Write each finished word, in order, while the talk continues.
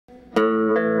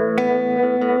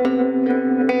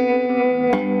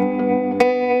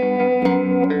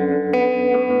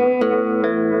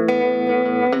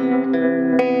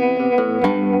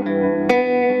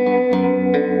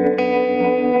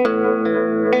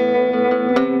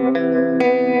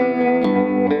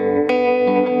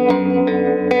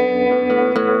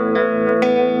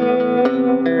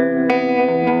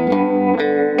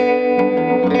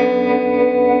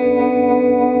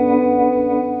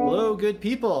good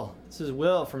people? This is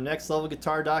Will from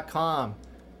nextlevelguitar.com.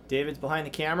 David's behind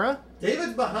the camera.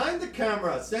 David's behind the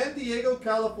camera, San Diego,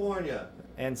 California.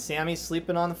 And Sammy's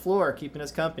sleeping on the floor, keeping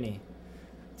us company.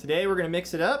 Today we're going to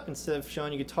mix it up. Instead of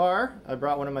showing you guitar, I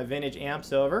brought one of my vintage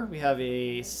amps over. We have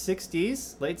a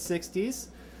 60s, late 60s,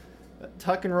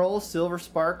 tuck and roll silver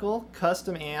sparkle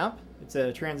custom amp. It's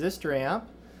a transistor amp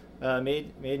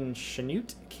made in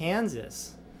Chanute,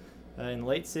 Kansas in the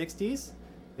late 60s.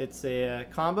 It's a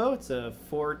combo. It's a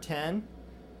 410,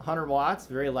 100 watts,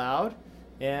 very loud.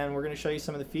 And we're going to show you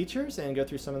some of the features and go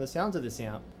through some of the sounds of this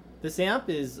amp. This amp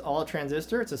is all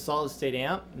transistor. It's a solid state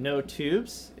amp, no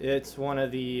tubes. It's one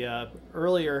of the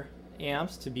earlier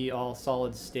amps to be all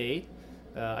solid state.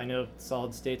 I know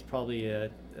solid state's probably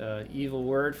a evil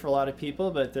word for a lot of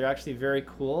people, but they're actually very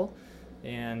cool,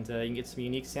 and you can get some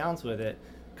unique sounds with it.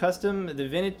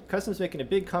 Custom's making a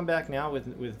big comeback now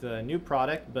with new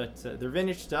product, but their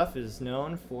vintage stuff is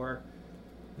known for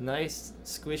nice,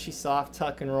 squishy, soft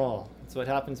tuck and roll. That's what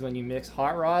happens when you mix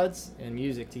hot rods and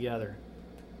music together.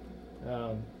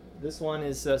 This one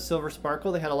is silver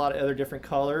sparkle. They had a lot of other different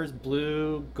colors: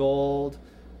 blue, gold,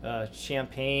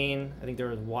 champagne. I think there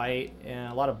was white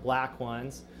and a lot of black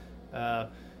ones.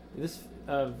 This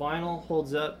vinyl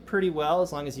holds up pretty well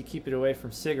as long as you keep it away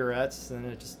from cigarettes, and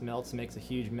it just melts and makes a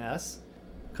huge mess.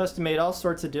 Custom made all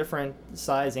sorts of different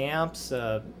size amps,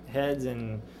 heads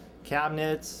and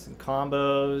cabinets, and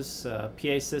combos,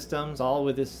 PA systems, all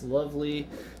with this lovely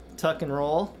tuck and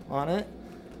roll on it.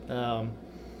 In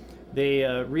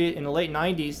the late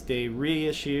 90s, they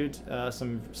reissued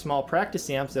some small practice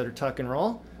amps that are tuck and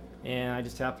roll, and I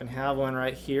just happen to have one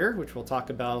right here, which we'll talk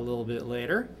about a little bit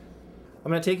later. I'm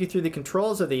going to take you through the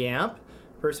controls of the amp.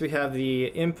 First, we have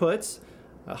the inputs,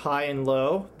 high and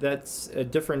low. That's a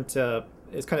different,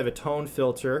 it's kind of a tone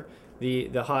filter.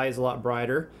 The high is a lot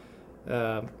brighter.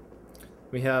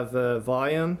 We have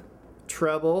volume,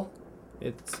 treble.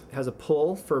 It has a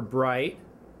pull for bright.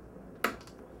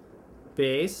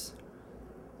 Bass.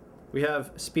 We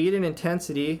have speed and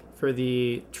intensity for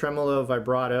the tremolo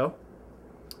vibrato.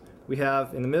 We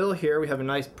have, in the middle here, we have a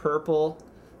nice purple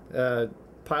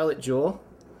pilot jewel.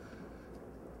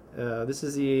 This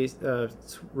is the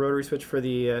rotary switch for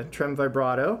the trem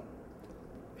vibrato.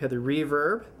 We have the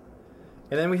reverb.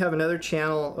 And then we have another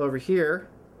channel over here.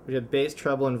 We have bass,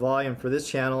 treble, and volume for this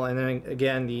channel, and then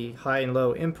again the high and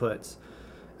low inputs.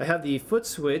 I have the foot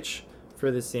switch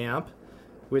for this amp,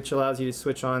 which allows you to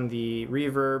switch on the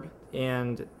reverb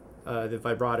and the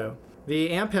vibrato.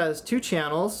 The amp has two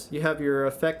channels. You have your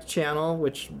effect channel,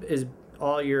 which is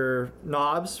all your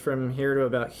knobs from here to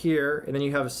about here, and then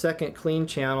you have a second clean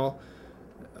channel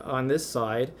on this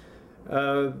side.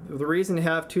 The reason to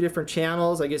have two different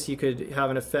channels, I guess you could have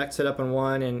an effect set up on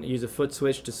one and use a foot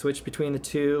switch to switch between the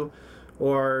two,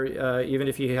 or even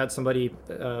if you had somebody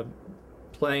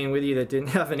playing with you that didn't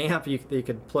have an amp, they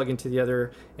could plug into the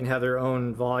other and have their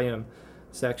own volume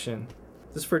section.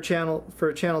 This is for channel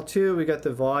 2. We got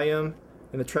the volume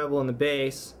and the treble and the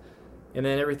bass, and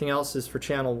then everything else is for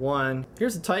channel 1.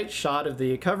 Here's a tight shot of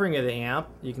the covering of the amp.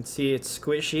 You can see it's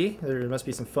squishy. There must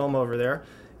be some foam over there.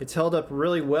 It's held up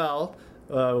really well.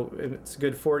 It's a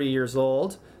good 40 years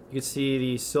old. You can see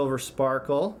the silver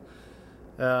sparkle.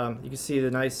 You can see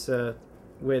the nice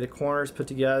way the corners put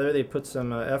together. They put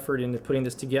some effort into putting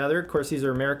this together. Of course, these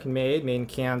are American made in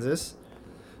Kansas.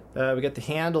 We got the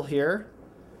handle here.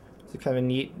 It's a kind of a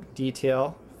neat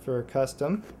detail for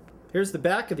custom. Here's the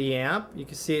back of the amp. You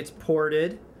can see it's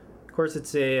ported. Of course,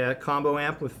 it's a combo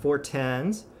amp with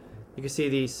 410s. You can see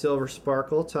the silver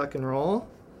sparkle tuck and roll.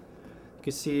 You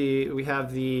can see we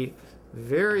have the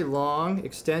very long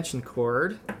extension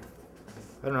cord. I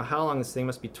don't know how long this thing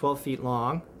must be, 12 feet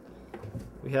long.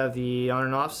 We have the on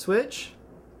and off switch.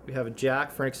 We have a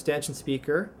jack for an extension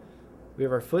speaker. We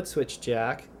have our foot switch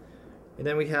jack. And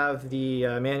then we have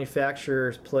the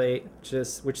manufacturer's plate,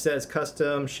 which says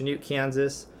Kustom Chanute,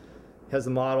 Kansas. It has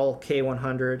the model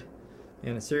K100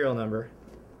 and a serial number.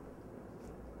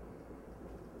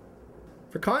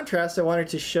 For contrast, I wanted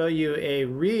to show you a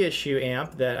reissue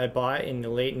amp that I bought in the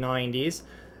late 90s.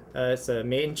 It's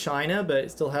made in China, but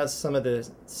it still has some of the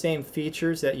same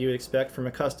features that you would expect from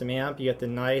a custom amp. You got the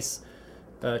nice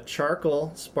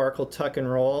charcoal sparkle tuck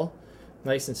and roll,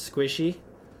 nice and squishy.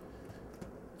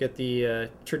 Get the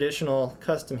traditional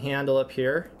custom handle up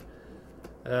here.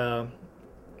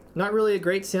 Not really a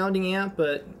great sounding amp,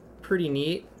 but pretty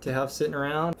neat to have sitting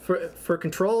around. For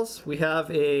controls, we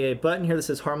have a button here that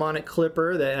says harmonic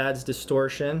clipper that adds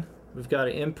distortion. We've got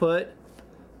an input.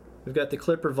 We've got the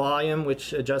clipper volume,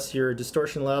 which adjusts your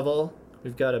distortion level.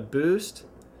 We've got a boost,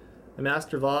 a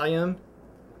master volume,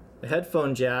 a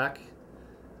headphone jack,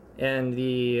 and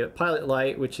the Pilot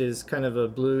Light, which is kind of a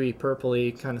bluey,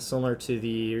 purpley, kind of similar to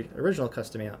the original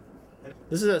custom amp.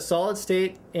 This is a solid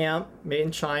state amp made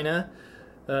in China.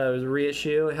 It was a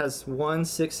reissue. It has one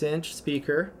 6-inch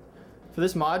speaker. For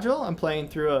this module, I'm playing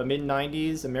through a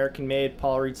mid-90s American-made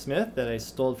Paul Reed Smith that I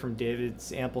stole from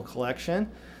David's ample collection.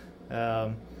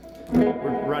 We're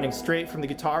running straight from the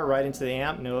guitar right into the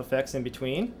amp, no effects in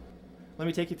between. Let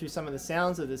me take you through some of the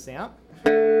sounds of this amp.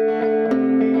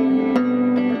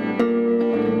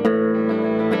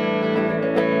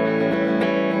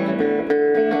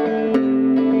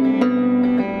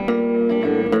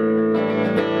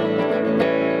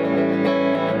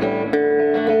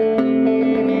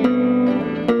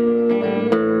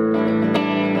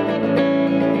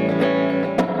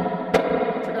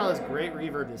 Great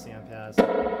reverb this amp has.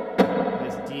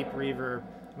 Nice deep reverb.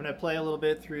 I'm going to play a little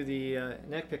bit through the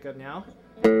neck pickup now.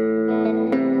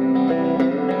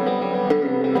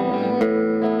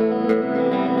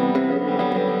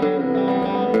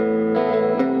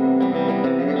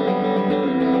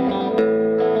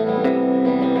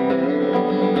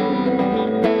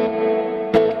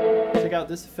 Check out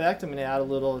this effect. I'm going to add a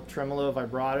little tremolo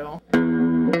vibrato.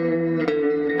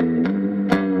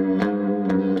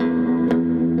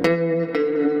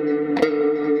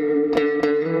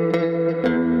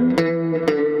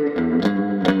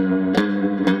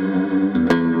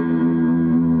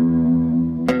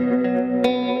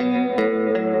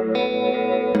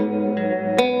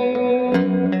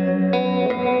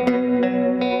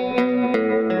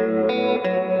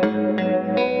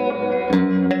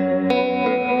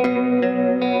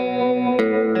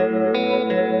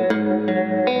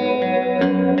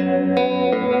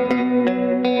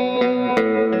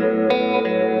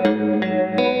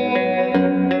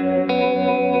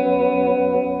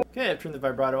 Okay, I've turned the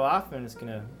vibrato off. I'm just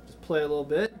going to play a little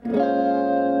bit. You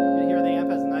can hear the amp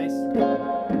has a nice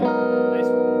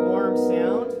warm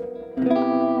sound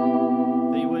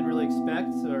that you wouldn't really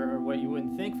expect, or what you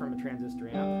wouldn't think from a transistor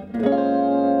amp.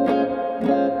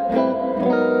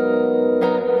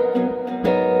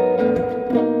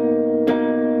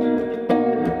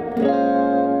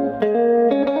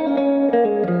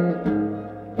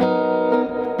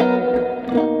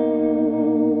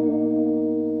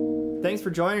 Thanks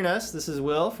for joining us. This is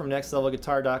Will from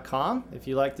nextlevelguitar.com. If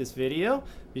you like this video,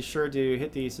 be sure to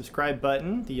hit the subscribe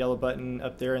button, the yellow button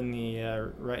up there in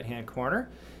the right-hand corner.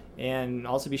 And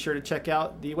also be sure to check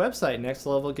out the website,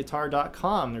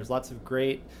 nextlevelguitar.com. There's lots of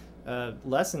great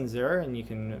lessons there, and you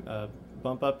can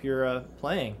bump up your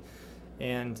playing.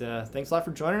 And thanks a lot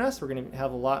for joining us. We're going to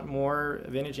have a lot more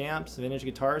vintage amps, vintage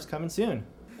guitars coming soon.